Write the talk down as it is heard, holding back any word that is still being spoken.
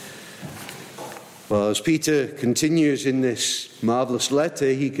Well, as Peter continues in this marvellous letter,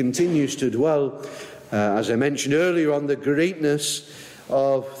 he continues to dwell, as I mentioned earlier, on the greatness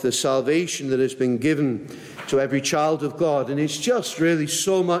of the salvation that has been given to every child of God. And it's just really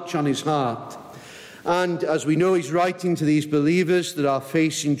so much on his heart. And as we know, he's writing to these believers that are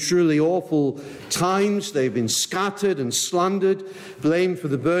facing truly awful times. They've been scattered and slandered, blamed for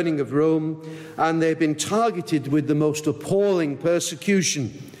the burning of Rome, and they've been targeted with the most appalling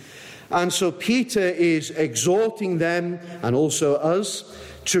persecution. And so Peter is exhorting them, and also us,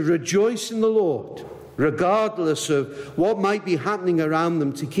 to rejoice in the Lord, regardless of what might be happening around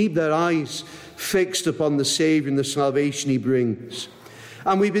them, to keep their eyes fixed upon the Saviour and the salvation he brings.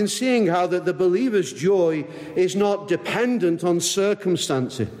 And we've been seeing how that the believer's joy is not dependent on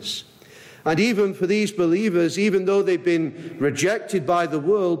circumstances. And even for these believers, even though they've been rejected by the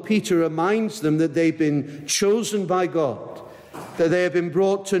world, Peter reminds them that they've been chosen by God, that they have been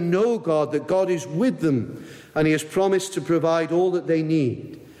brought to know God, that God is with them, and he has promised to provide all that they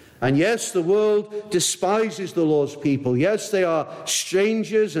need. And yes, the world despises the Lord's people. Yes, they are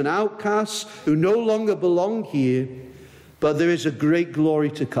strangers and outcasts who no longer belong here, but there is a great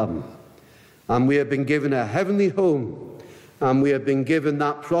glory to come. And we have been given a heavenly home, and we have been given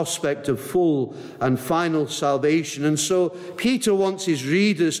that prospect of full and final salvation. And so Peter wants his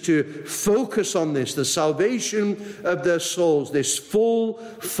readers to focus on this, the salvation of their souls, this full,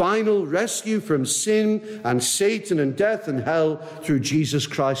 final rescue from sin and Satan and death and hell through Jesus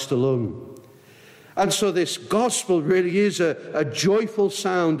Christ alone. And so this gospel really is a joyful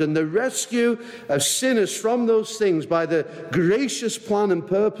sound, and the rescue of sinners from those things by the gracious plan and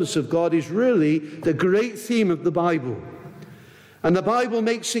purpose of God is really the great theme of the Bible. And the Bible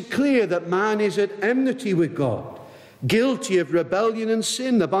makes it clear that man is at enmity with God, guilty of rebellion and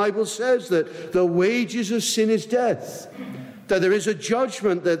sin. The Bible says that the wages of sin is death, that there is a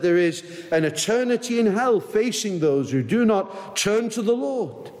judgment, that there is an eternity in hell facing those who do not turn to the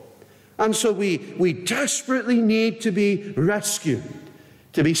Lord. And so we desperately need to be rescued,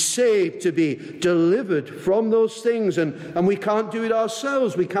 to be saved, to be delivered from those things. And we can't do it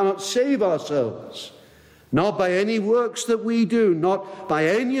ourselves. We cannot save ourselves. Not by any works that we do, not by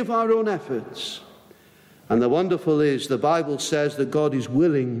any of our own efforts. And the wonderful is, the Bible says that God is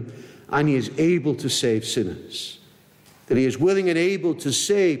willing and he is able to save sinners. That he is willing and able to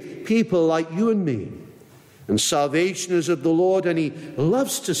save people like you and me. And salvation is of the Lord, and he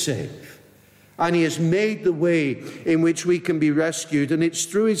loves to save. And he has made the way in which we can be rescued. And it's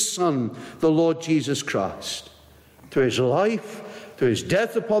through his Son, the Lord Jesus Christ. Through his life, through his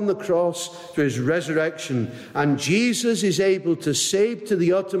death upon the cross, through his resurrection. And Jesus is able to save to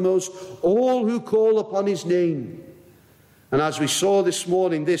the uttermost all who call upon his name. And as we saw this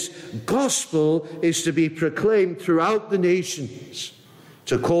morning, this gospel is to be proclaimed throughout the nations,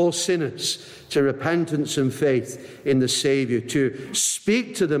 to call sinners to repentance and faith in the Saviour, to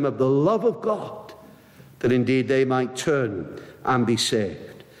speak to them of the love of God, that indeed they might turn and be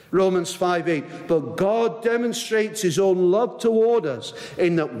saved. Romans 5:8, but God demonstrates his own love toward us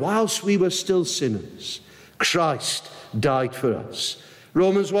in that whilst we were still sinners, Christ died for us.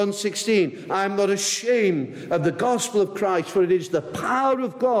 Romans 1:16, I am not ashamed of the gospel of Christ, for it is the power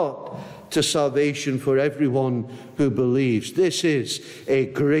of God to salvation for everyone who believes. This is a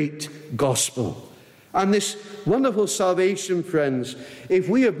great gospel. And this wonderful salvation, friends, if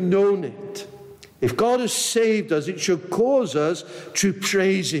we have known it, if God has saved us, it should cause us to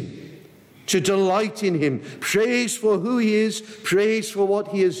praise him, to delight in him. Praise for who he is, praise for what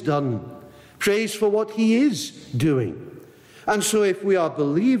he has done, praise for what he is doing. And so if we are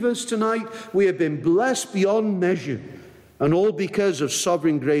believers tonight, we have been blessed beyond measure, and all because of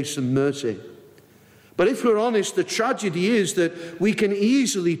sovereign grace and mercy. But if we're honest, the tragedy is that we can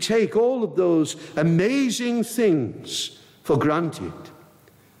easily take all of those amazing things for granted.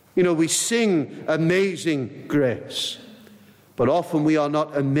 You know, we sing Amazing Grace, but often we are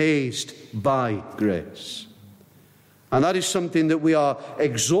not amazed by grace. And that is something that we are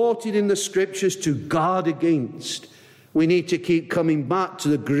exhorted in the Scriptures to guard against. We need to keep coming back to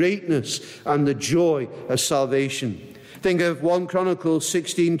the greatness and the joy of salvation. Think of 1 Chronicles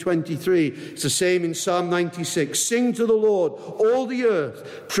 16:23. It's the same in Psalm 96. Sing to the Lord, all the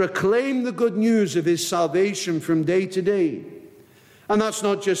earth. Proclaim the good news of his salvation from day to day. And that's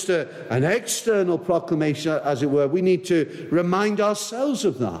not just an external proclamation, as it were. We need to remind ourselves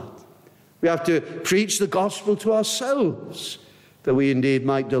of that. We have to preach the gospel to ourselves, that we indeed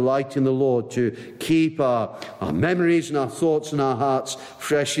might delight in the Lord, to keep our memories and our thoughts and our hearts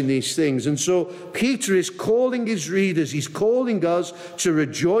fresh in these things. And so Peter is calling his readers, he's calling us to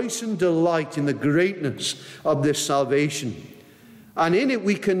rejoice and delight in the greatness of this salvation. And in it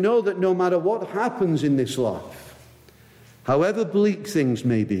we can know that no matter what happens in this life, however bleak things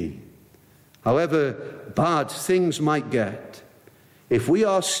may be, however bad things might get, if we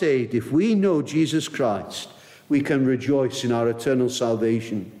are saved, if we know Jesus Christ, we can rejoice in our eternal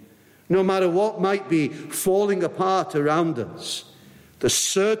salvation. No matter what might be falling apart around us, the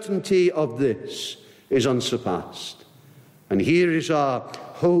certainty of this is unsurpassed. And here is our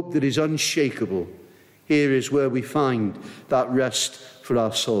hope that is unshakable. Here is where we find that rest for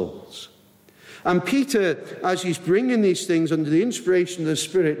our souls. And Peter, as he's bringing these things under the inspiration of the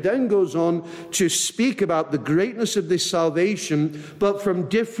Spirit, then goes on to speak about the greatness of this salvation, but from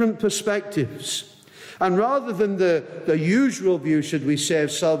different perspectives. And rather than the usual view, should we say,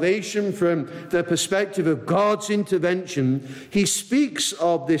 of salvation from the perspective of God's intervention, he speaks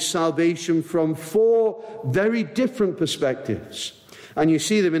of this salvation from 4 very different perspectives. And you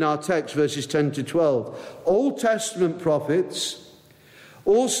see them in our text, verses 10 to 12. Old Testament prophets,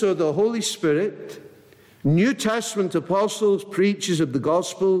 also the Holy Spirit, New Testament apostles, preachers of the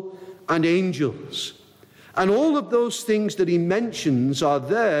gospel, and angels. And all of those things that he mentions are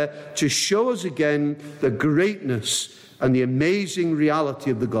there to show us again the greatness and the amazing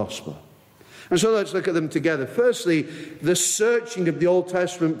reality of the gospel. And so let's look at them together. Firstly, the searching of the Old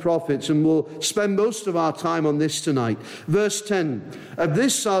Testament prophets, and we'll spend most of our time on this tonight. Verse 10, of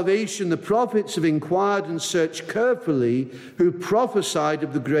this salvation the prophets have inquired and searched carefully, who prophesied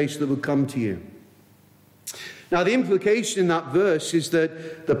of the grace that would come to you. Now, the implication in that verse is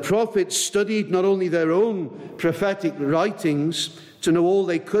that the prophets studied not only their own prophetic writings to know all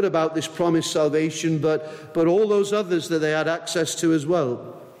they could about this promised salvation, but all those others that they had access to as well.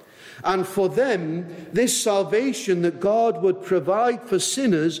 And for them, this salvation that God would provide for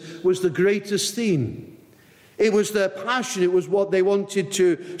sinners was the greatest theme. It was their passion. It was what they wanted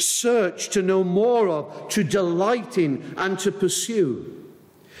to search, to know more of, to delight in, and to pursue.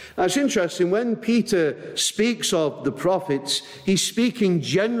 Now, it's interesting, when Peter speaks of the prophets, he's speaking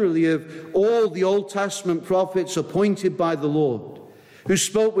generally of all the Old Testament prophets appointed by the Lord, who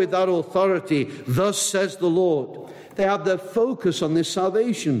spoke with that authority, thus says the Lord. They had their focus on this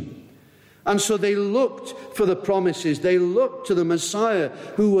salvation. And so they looked for the promises. They looked to the Messiah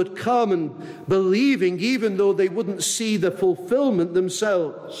who would come, and believing even though they wouldn't see the fulfillment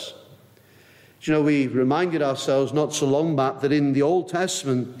themselves. You know, we reminded ourselves not so long back that in the Old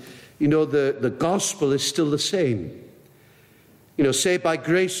Testament, the gospel is still the same. Saved by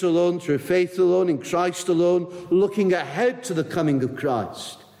grace alone, through faith alone, in Christ alone, looking ahead to the coming of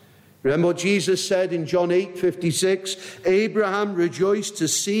Christ. Remember what Jesus said in John 8:56, Abraham rejoiced to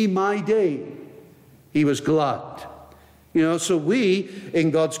see my day. He was glad. So we,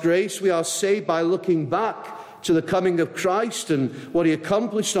 in God's grace, we are saved by looking back to the coming of Christ and what he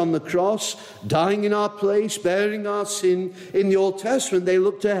accomplished on the cross, dying in our place, bearing our sin. In the Old Testament, they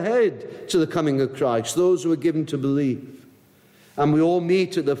looked ahead to the coming of Christ, those who were given to believe. And we all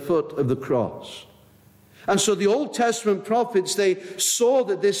meet at the foot of the cross. And so the Old Testament prophets, they saw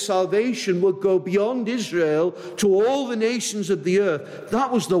that this salvation would go beyond Israel to all the nations of the earth.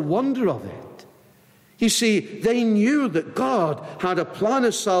 That was the wonder of it. You see, they knew that God had a plan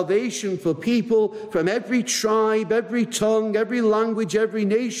of salvation for people from every tribe, every tongue, every language, every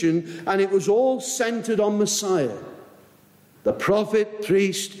nation, and it was all centered on Messiah, the prophet,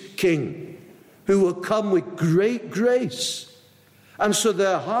 priest, king, who would come with great grace. And so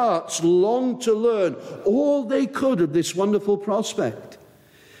their hearts longed to learn all they could of this wonderful prospect.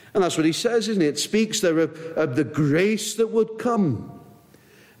 And that's what he says, isn't it? It speaks there of the grace that would come.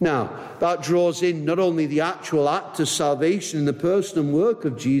 Now, that draws in not only the actual act of salvation in the person and work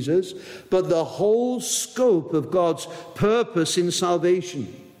of Jesus, but the whole scope of God's purpose in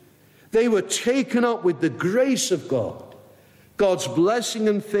salvation. They were taken up with the grace of God, God's blessing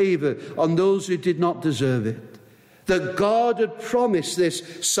and favor on those who did not deserve it. That God had promised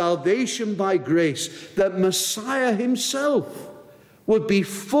this salvation by grace, that Messiah himself would be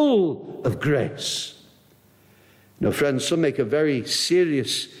full of grace. Friends, some make a very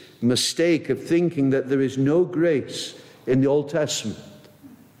serious mistake of thinking that there is no grace in the Old Testament.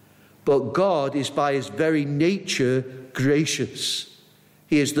 But God is by his very nature gracious.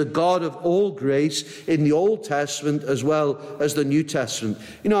 He is the God of all grace in the Old Testament as well as the New Testament.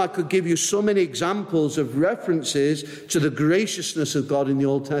 I could give you so many examples of references to the graciousness of God in the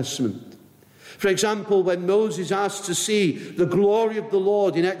Old Testament. For example, when Moses asked to see the glory of the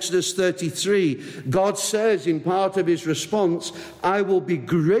Lord in Exodus 33, God says in part of his response, I will be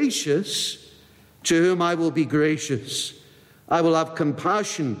gracious to whom I will be gracious. I will have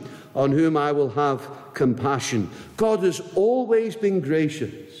compassion on whom I will have compassion. God has always been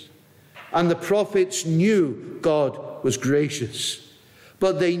gracious, and the prophets knew God was gracious.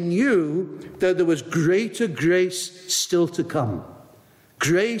 But they knew that there was greater grace still to come.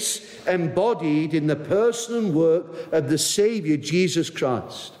 Grace embodied in the person and work of the Saviour, Jesus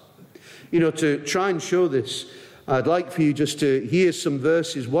Christ. To try and show this, I'd like for you just to hear some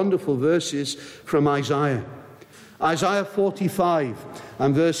verses, wonderful verses from Isaiah. Isaiah 45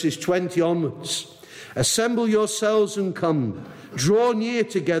 and verses 20 onwards. Assemble yourselves and come. Draw near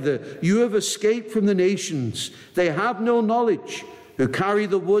together. You have escaped from the nations. They have no knowledge, who carry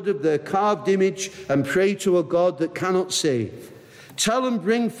the wood of their carved image and pray to a God that cannot save. Tell them,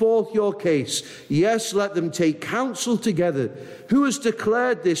 bring forth your case. Yes, let them take counsel together. Who has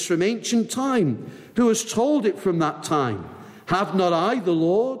declared this from ancient time? Who has told it from that time? Have not I the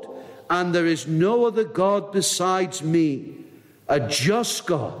Lord? And there is no other God besides me, a just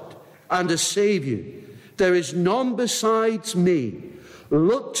God and a Saviour. There is none besides me.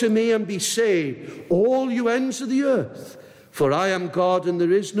 Look to me and be saved, all you ends of the earth. For I am God and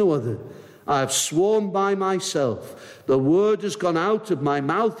there is no other. I have sworn by myself. The word has gone out of my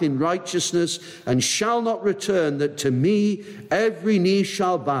mouth in righteousness and shall not return, that to me every knee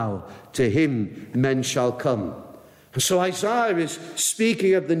shall bow, to him men shall come. And so Isaiah is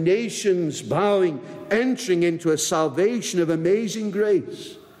speaking of the nations bowing, entering into a salvation of amazing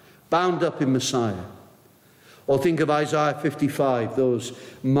grace, bound up in Messiah. Or think of Isaiah 55, those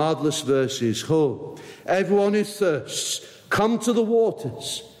marvelous verses. Ho, everyone who thirsts, come to the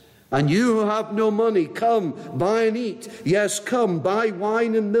waters. And you who have no money, come, buy and eat. Yes, come, buy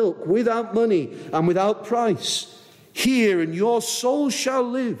wine and milk without money and without price. Hear, and your soul shall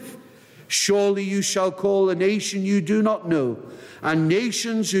live. Surely you shall call a nation you do not know, and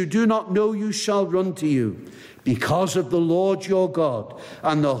nations who do not know you shall run to you, because of the Lord your God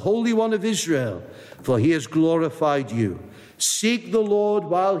and the Holy One of Israel, for he has glorified you. Seek the Lord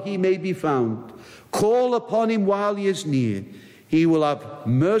while he may be found. Call upon him while he is near. He will have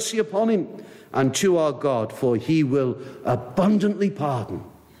mercy upon him, and to our God, for he will abundantly pardon.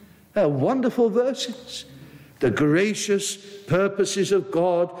 They're wonderful verses. The gracious purposes of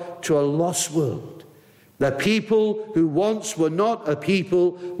God to a lost world. The people who once were not a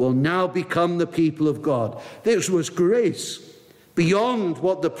people will now become the people of God. This was grace beyond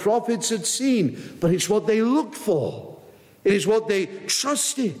what the prophets had seen, but it's what they looked for. It is what they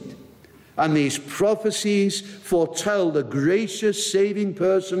trusted. And these prophecies foretell the gracious saving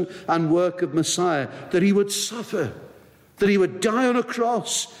person and work of Messiah, that he would suffer, that he would die on a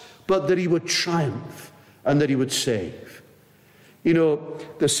cross, but that he would triumph and that he would save.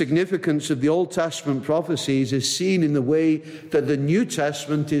 The significance of the Old Testament prophecies is seen in the way that the New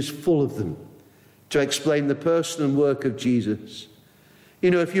Testament is full of them to explain the person and work of Jesus.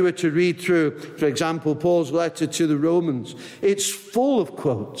 If you were to read through, for example, Paul's letter to the Romans, it's full of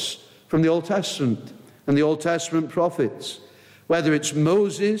quotes from the Old Testament and the Old Testament prophets, whether it's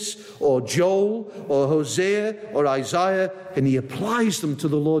Moses or Joel or Hosea or Isaiah, and he applies them to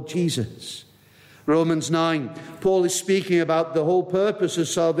the Lord Jesus. Romans 9, Paul is speaking about the whole purpose of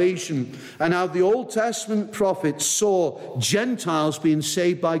salvation and how the Old Testament prophets saw Gentiles being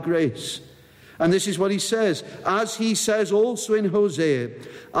saved by grace. And this is what he says, as he says also in Hosea,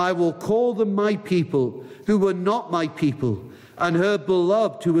 I will call them my people who were not my people, and her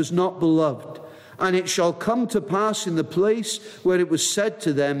beloved who was not beloved. And it shall come to pass in the place where it was said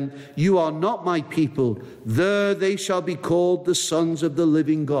to them, you are not my people, there they shall be called the sons of the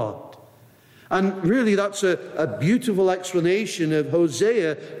living God. And really that's a beautiful explanation of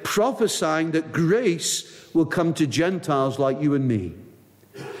Hosea prophesying that grace will come to Gentiles like you and me.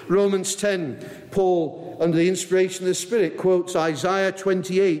 Romans 10, Paul, under the inspiration of the Spirit, quotes Isaiah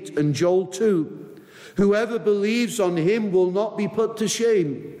 28 and Joel 2. Whoever believes on him will not be put to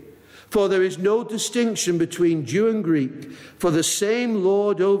shame, for there is no distinction between Jew and Greek, for the same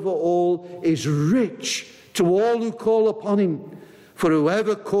Lord over all is rich to all who call upon him. For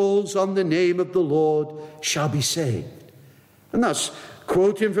whoever calls on the name of the Lord shall be saved. And that's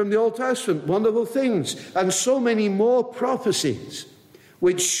quoting from the Old Testament, wonderful things, and so many more prophecies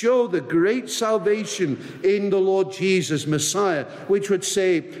which show the great salvation in the Lord Jesus, Messiah, which would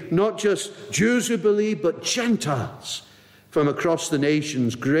save not just Jews who believe, but Gentiles from across the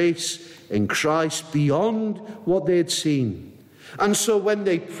nations. Grace in Christ beyond what they had seen. And so when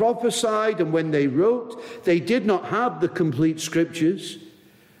they prophesied and when they wrote, they did not have the complete scriptures.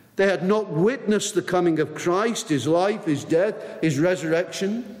 They had not witnessed the coming of Christ, his life, his death, his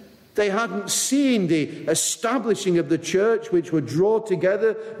resurrection. They hadn't seen the establishing of the church, which would draw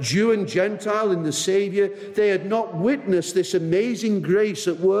together Jew and Gentile in the Savior. They had not witnessed this amazing grace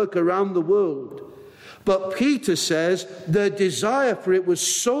at work around the world. But Peter says their desire for it was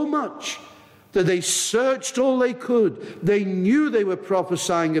so much that they searched all they could. They knew they were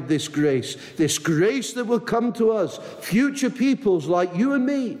prophesying of this grace that will come to us, future peoples like you and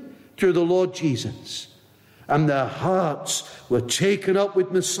me, through the Lord Jesus. And their hearts were taken up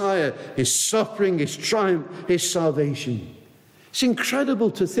with Messiah, his suffering, his triumph, his salvation. It's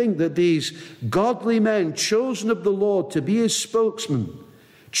incredible to think that these godly men, chosen of the Lord to be his spokesmen,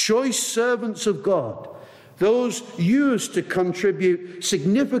 choice servants of God, those used to contribute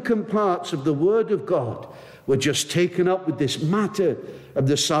significant parts of the Word of God, were just taken up with this matter of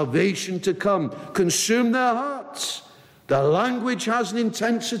the salvation to come, consumed their hearts. The language has an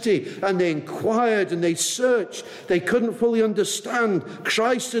intensity, and they inquired and they searched. They couldn't fully understand.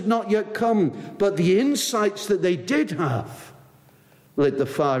 Christ had not yet come, but the insights that they did have lit the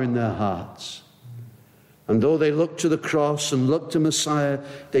fire in their hearts. And though they looked to the cross and looked to Messiah,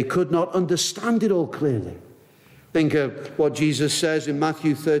 they could not understand it all clearly. Think of what Jesus says in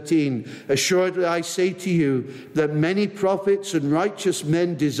Matthew 13. Assuredly I say to you that many prophets and righteous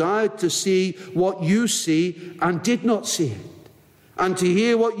men desired to see what you see and did not see it, and to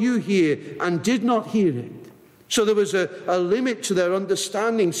hear what you hear and did not hear it. So there was a limit to their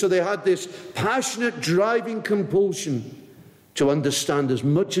understanding. So they had this passionate driving compulsion to understand as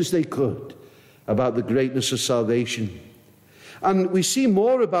much as they could about the greatness of salvation. And we see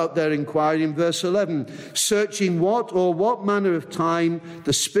more about their inquiry in verse 11. Searching what manner of time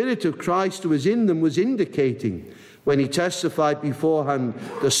the Spirit of Christ who was in them was indicating when he testified beforehand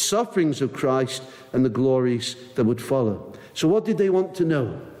the sufferings of Christ and the glories that would follow. So what did they want to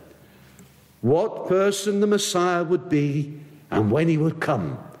know? What person the Messiah would be and when he would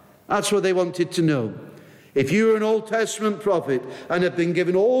come. That's what they wanted to know. If you were an Old Testament prophet and had been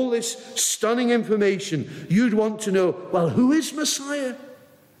given all this stunning information, you'd want to know, well, who is Messiah?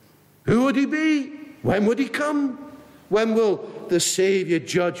 Who would he be? When would he come? When will the Savior,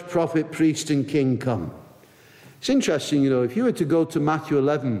 judge, prophet, priest, and king come? It's interesting, if you were to go to Matthew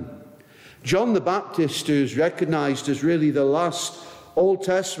 11, John the Baptist, who's recognized as really the last Old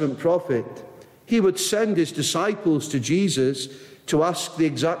Testament prophet, he would send his disciples to Jesus to ask the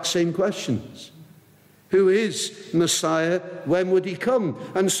exact same questions. Who is Messiah? When would he come?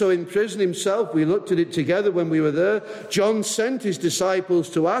 And so in prison himself, we looked at it together when we were there, John sent his disciples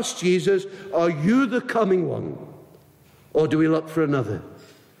to ask Jesus, are you the coming one? Or do we look for another?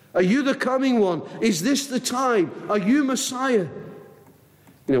 Are you the coming one? Is this the time? Are you Messiah?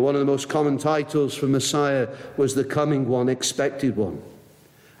 One of the most common titles for Messiah was the coming one, expected one.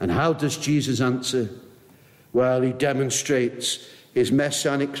 And how does Jesus answer? Well, he demonstrates his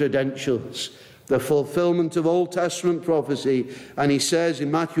messianic credentials, the fulfillment of Old Testament prophecy. And he says in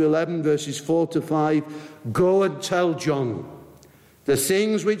Matthew 11, verses 4 to 5, go and tell John the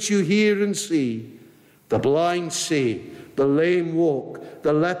things which you hear and see. The blind see, the lame walk,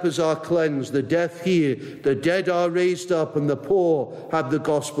 the lepers are cleansed, the deaf hear, the dead are raised up, and the poor have the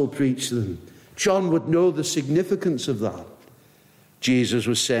gospel preached to them. John would know the significance of that. Jesus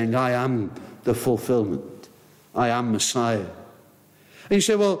was saying, I am the fulfillment. I am Messiah. And you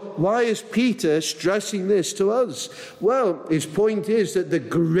say, well, why is Peter stressing this to us? Well, his point is that the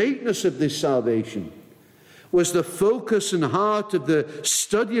greatness of this salvation was the focus and heart of the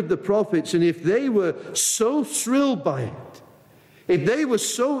study of the prophets. And if they were so thrilled by it, if they were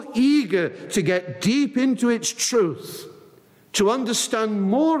so eager to get deep into its truth, to understand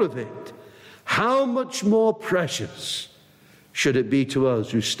more of it, how much more precious should it be to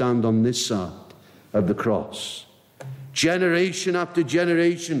us who stand on this side of the cross? Generation after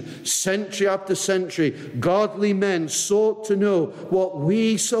generation, century after century, godly men sought to know what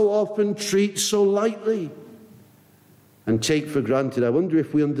we so often treat so lightly and take for granted. I wonder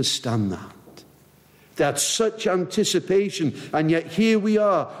if we understand that. That's such anticipation, and yet here we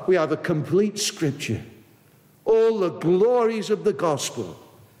are. We have a complete scripture. All the glories of the gospel.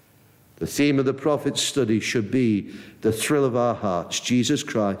 The theme of the prophet's study should be the thrill of our hearts, Jesus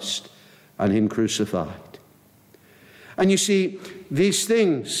Christ and him crucified. And you see, these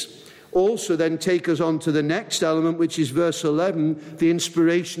things also then take us on to the next element, which is verse 11, the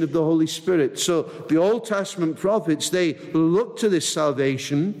inspiration of the Holy Spirit. So the Old Testament prophets, they looked to this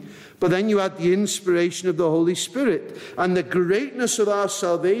salvation, but then you had the inspiration of the Holy Spirit. And the greatness of our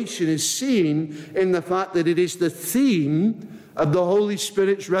salvation is seen in the fact that it is the theme of the Holy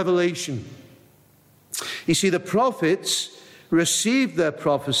Spirit's revelation. You see, the prophets received their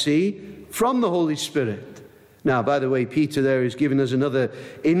prophecy from the Holy Spirit. Now, by the way, Peter there is giving us another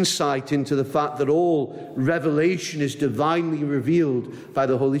insight into the fact that all revelation is divinely revealed by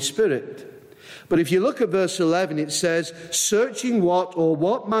the Holy Spirit. But if you look at verse 11, it says, searching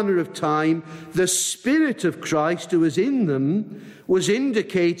what manner of time the Spirit of Christ who was in them was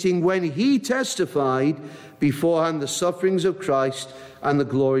indicating when he testified beforehand the sufferings of Christ and the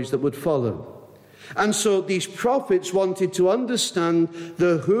glories that would follow. And so these prophets wanted to understand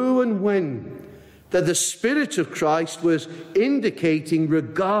the who and when that the Spirit of Christ was indicating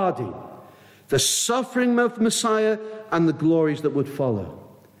regarding the suffering of Messiah and the glories that would follow.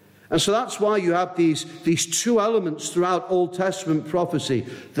 And so that's why you have these two elements throughout Old Testament prophecy.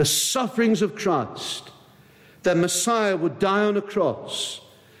 The sufferings of Christ, that Messiah would die on a cross,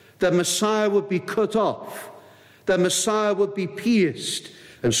 that Messiah would be cut off, that Messiah would be pierced,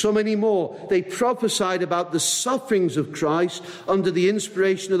 and so many more. They prophesied about the sufferings of Christ under the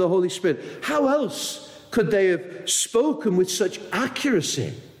inspiration of the Holy Spirit. How else could they have spoken with such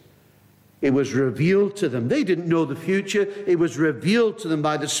accuracy? It was revealed to them. They didn't know the future. It was revealed to them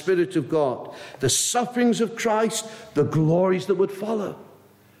by the Spirit of God. The sufferings of Christ, the glories that would follow.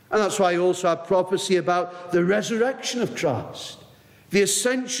 And that's why I also have prophecy about the resurrection of Christ, the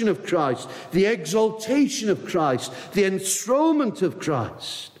ascension of Christ, the exaltation of Christ, the enthronement of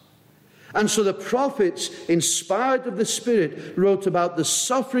Christ. And so the prophets, inspired of the Spirit, wrote about the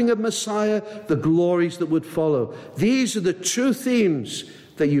suffering of Messiah, the glories that would follow. These are the two themes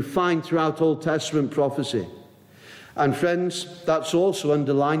that you find throughout Old Testament prophecy. And friends, that's also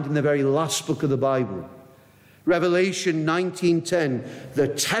underlined in the very last book of the Bible. Revelation 19:10, the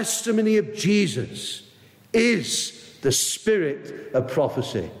testimony of Jesus is the spirit of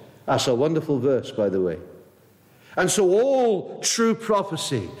prophecy. That's a wonderful verse, by the way. And so all true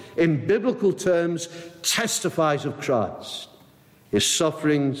prophecy, in biblical terms, testifies of Christ, his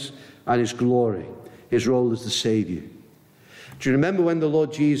sufferings and his glory, his role as the Savior. Do you remember when the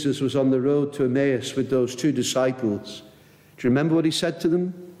Lord Jesus was on the road to Emmaus with those two disciples? Do you remember what he said to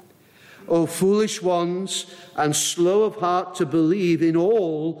them? O foolish ones, and slow of heart to believe in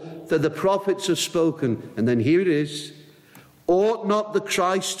all that the prophets have spoken. And then here it is. Ought not the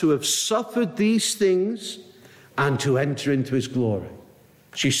Christ to have suffered these things and to enter into his glory?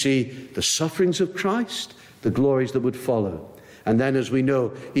 So you see, the sufferings of Christ, the glories that would follow. And then, as we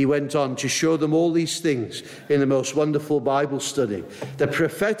know, he went on to show them all these things in the most wonderful Bible study. The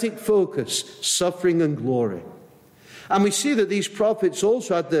prophetic focus, suffering and glory. And we see that these prophets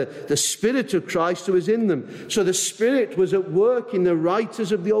also had the Spirit of Christ who was in them. So the Spirit was at work in the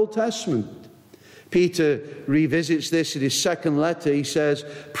writers of the Old Testament. Peter revisits this in his second letter. He says,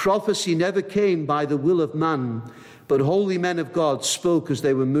 prophecy never came by the will of man, but holy men of God spoke as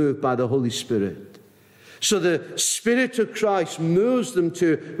they were moved by the Holy Spirit. So the Spirit of Christ moves them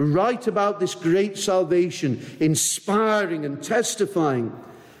to write about this great salvation, inspiring and testifying.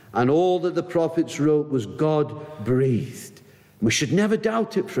 And all that the prophets wrote was God-breathed. We should never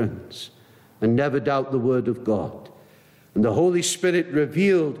doubt it, friends, and never doubt the word of God. And the Holy Spirit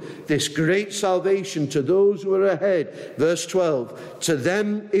revealed this great salvation to those who were ahead. Verse 12, to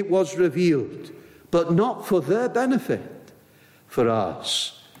them it was revealed, but not for their benefit, for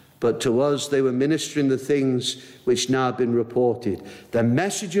ours. But to us they were ministering the things which now have been reported. The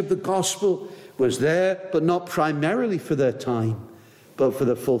message of the gospel was there, but not primarily for their time, but for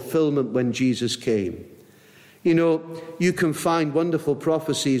the fulfillment when Jesus came. You know, you can find wonderful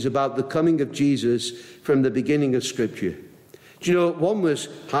prophecies about the coming of Jesus from the beginning of Scripture. Do you know, one was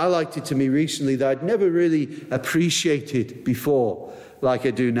highlighted to me recently that I'd never really appreciated before like I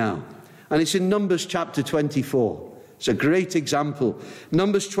do now. And it's in Numbers chapter 24. It's a great example.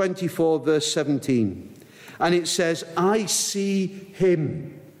 Numbers 24, verse 17. And it says, I see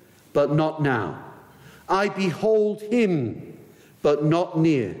him, but not now. I behold him, but not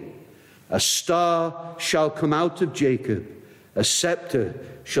near. A star shall come out of Jacob. A scepter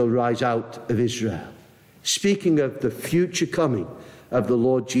shall rise out of Israel. Speaking of the future coming of the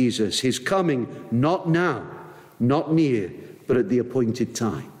Lord Jesus. His coming not now, not near, but at the appointed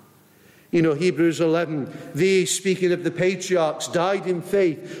time. You know, Hebrews 11, these, speaking of the patriarchs, died in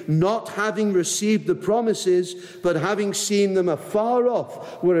faith, not having received the promises, but having seen them afar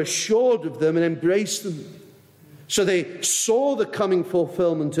off, were assured of them and embraced them. So they saw the coming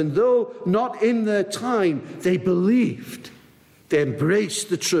fulfillment, and though not in their time, they believed. They embraced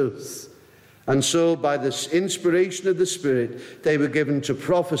the truth. And so, by this inspiration of the Spirit, they were given to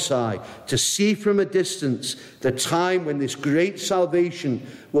prophesy, to see from a distance the time when this great salvation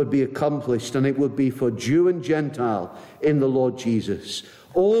would be accomplished, and it would be for Jew and Gentile in the Lord Jesus.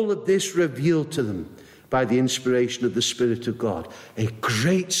 All of this revealed to them by the inspiration of the Spirit of God. A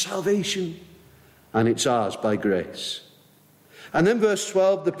great salvation, and it's ours by grace. And then verse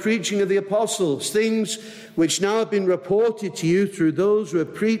 12, the preaching of the apostles, things which now have been reported to you through those who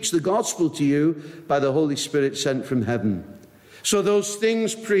have preached the gospel to you by the Holy Spirit sent from heaven. So those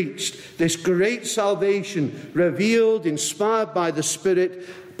things preached, this great salvation revealed, inspired by the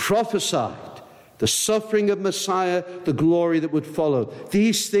Spirit, prophesied the suffering of Messiah, the glory that would follow.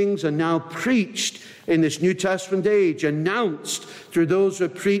 These things are now preached in this New Testament age, announced through those who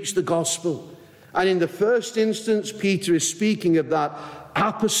have preached the gospel. And in the first instance, Peter is speaking of that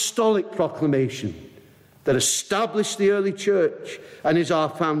apostolic proclamation that established the early church and is our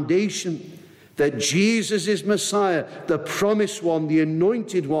foundation, that Jesus is Messiah, the promised one, the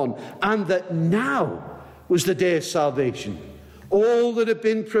anointed one, and that now was the day of salvation. All that had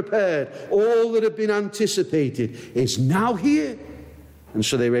been prepared, all that had been anticipated is now here. And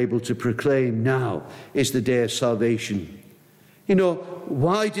so they were able to proclaim, now is the day of salvation. You know,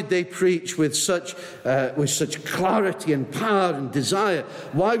 why did they preach with such clarity and power and desire?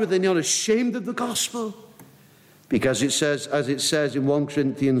 Why were they not ashamed of the gospel? Because it says, as it says in 1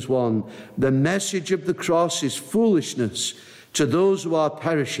 Corinthians 1, the message of the cross is foolishness to those who are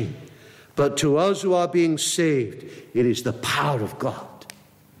perishing, but to us who are being saved, it is the power of God.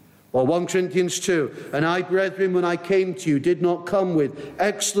 Or 1 Corinthians 2, and I, brethren, when I came to you, did not come with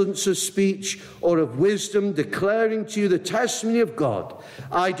excellence of speech or of wisdom, declaring to you the testimony of God.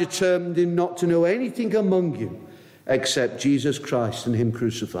 I determined not to know anything among you except Jesus Christ and him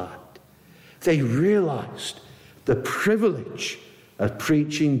crucified. They realized the privilege of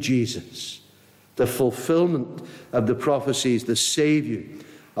preaching Jesus, the fulfillment of the prophecies, the Savior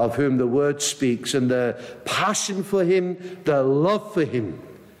of whom the word speaks, and their passion for him, their love for him,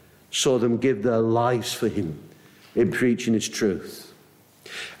 saw them give their lives for him in preaching his truth.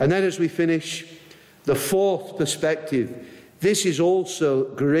 And then as we finish, the fourth perspective, this is also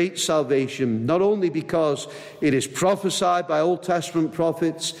great salvation, not only because it is prophesied by Old Testament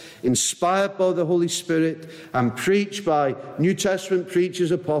prophets, inspired by the Holy Spirit, and preached by New Testament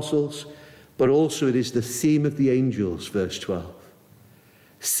preachers, apostles, but also it is the theme of the angels, verse 12.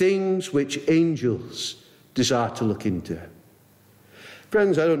 Things which angels desire to look into.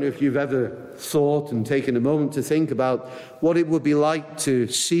 Friends, I don't know if you've ever thought and taken a moment to think about what it would be like to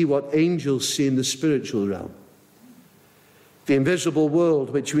see what angels see in the spiritual realm. The invisible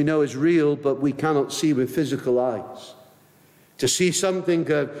world, which we know is real, but we cannot see with physical eyes. To see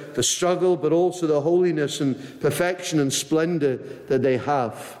something of the struggle, but also the holiness and perfection and splendor that they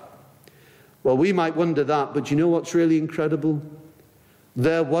have. Well, we might wonder that, but you know what's really incredible?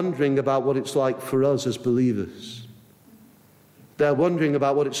 They're wondering about what it's like for us as believers. They're wondering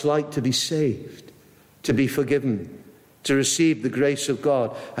about what it's like to be saved, to be forgiven, to receive the grace of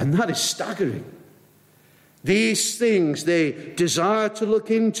God. And that is staggering. These things they desire to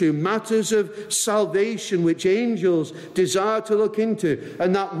look into, matters of salvation which angels desire to look into.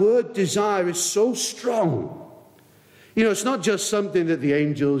 And that word desire is so strong. You know, it's not just something that the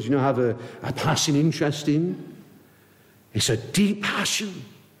angels, have a passing interest in. It's a deep passion.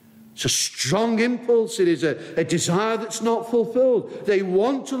 It's a strong impulse. It is a desire that's not fulfilled. They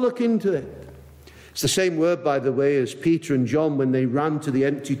want to look into it. It's the same word, by the way, as Peter and John when they ran to the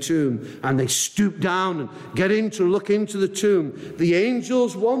empty tomb and they stooped down and get in to look into the tomb. The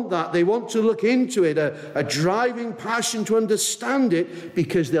angels want that. They want to look into it, a driving passion to understand it,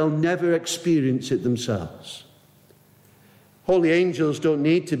 because they'll never experience it themselves. Holy angels don't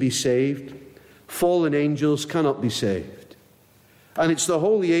need to be saved. Fallen angels cannot be saved. And it's the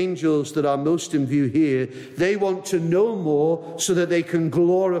holy angels that are most in view here. They want to know more so that they can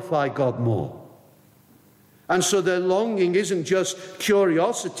glorify God more. And so their longing isn't just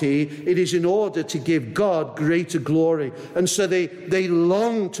curiosity, it is in order to give God greater glory. And so they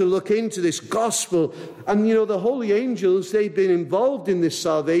long to look into this gospel. And the holy angels, they've been involved in this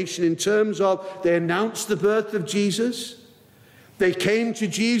salvation in terms of they announced the birth of Jesus. They came to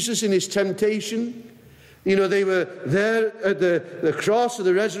Jesus in his temptation. They were there at the cross of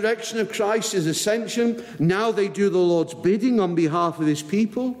the resurrection of Christ, his ascension. Now they do the Lord's bidding on behalf of his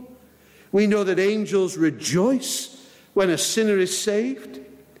people. We know that angels rejoice when a sinner is saved.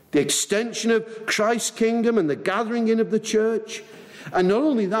 The extension of Christ's kingdom and the gathering in of the church. And not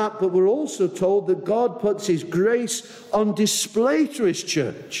only that, but we're also told that God puts his grace on display through his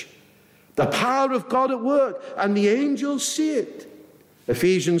church. The power of God at work, and the angels see it.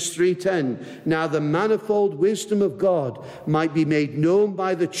 Ephesians 3:10, now the manifold wisdom of God might be made known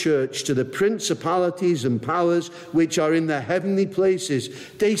by the church to the principalities and powers which are in the heavenly places.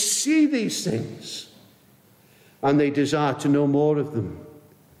 They see these things and they desire to know more of them.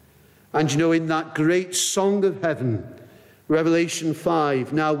 And in that great song of heaven, Revelation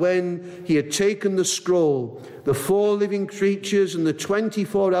 5, now when he had taken the scroll, the 4 living creatures and the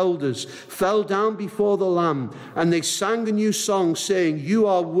 24 elders fell down before the Lamb, and they sang a new song, saying, you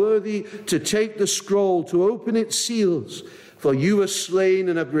are worthy to take the scroll, to open its seals, for you were slain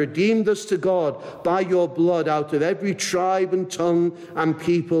and have redeemed us to God by your blood out of every tribe and tongue and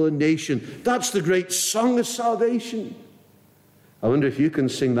people and nation. That's the great song of salvation. I wonder if you can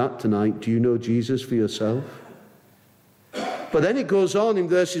sing that tonight. Do you know Jesus for yourself? But then it goes on in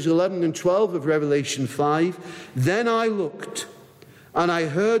verses 11 and 12 of Revelation 5. Then I looked, and I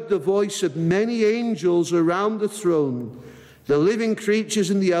heard the voice of many angels around the throne, the living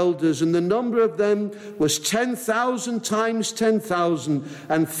creatures and the elders, and the number of them was 10,000 times 10,000,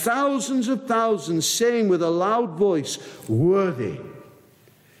 and thousands of thousands, saying with a loud voice, worthy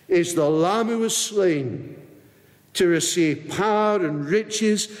is the Lamb who was slain to receive power and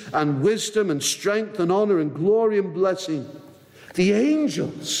riches and wisdom and strength and honor and glory and blessing. The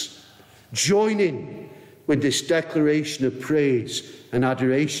angels join in with this declaration of praise and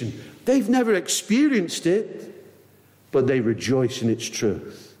adoration. They've never experienced it, but they rejoice in its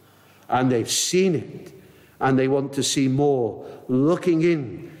truth. And they've seen it, and they want to see more, looking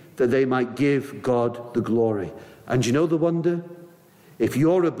in that they might give God the glory. And you know the wonder? If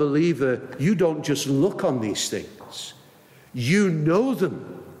you're a believer, you don't just look on these things. You know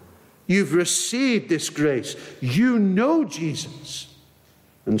them. You've received this grace. You know Jesus.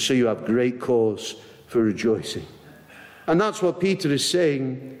 And so you have great cause for rejoicing. And that's what Peter is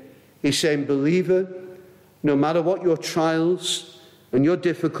saying. He's saying, believer, no matter what your trials and your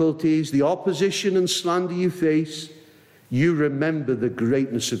difficulties, the opposition and slander you face, you remember the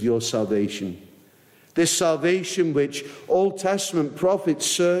greatness of your salvation. This salvation which Old Testament prophets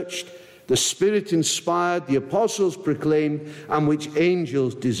searched, the Spirit inspired, the apostles proclaimed, and which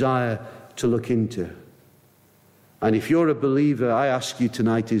angels desire to look into. And if you're a believer, I ask you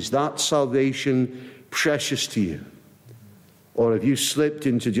tonight, is that salvation precious to you? Or have you slipped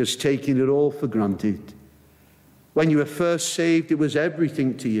into just taking it all for granted? When you were first saved, it was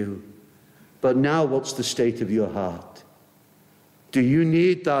everything to you. But now what's the state of your heart? Do you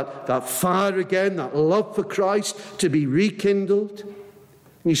need that fire again, that love for Christ to be rekindled?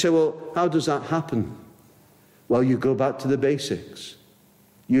 And you say, well, how does that happen? Well, you go back to the basics.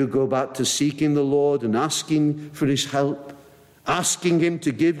 You go back to seeking the Lord and asking for his help, asking him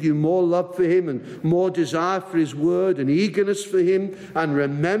to give you more love for him and more desire for his word and eagerness for him, and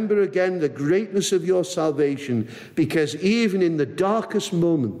remember again the greatness of your salvation, because even in the darkest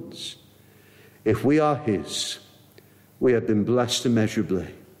moments, if we are his, we have been blessed immeasurably,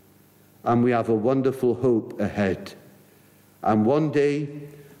 and we have a wonderful hope ahead. And one day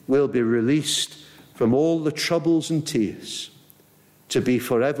we'll be released from all the troubles and tears to be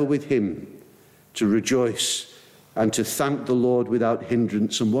forever with him, to rejoice and to thank the Lord without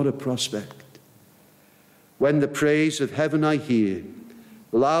hindrance. And what a prospect. When the praise of heaven I hear,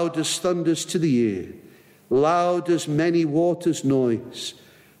 loud as thunders to the ear, loud as many waters' noise,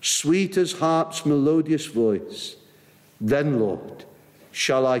 sweet as harp's melodious voice, then, Lord,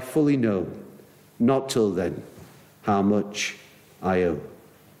 shall I fully know, not till then, how much I owe.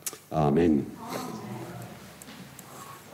 Amen.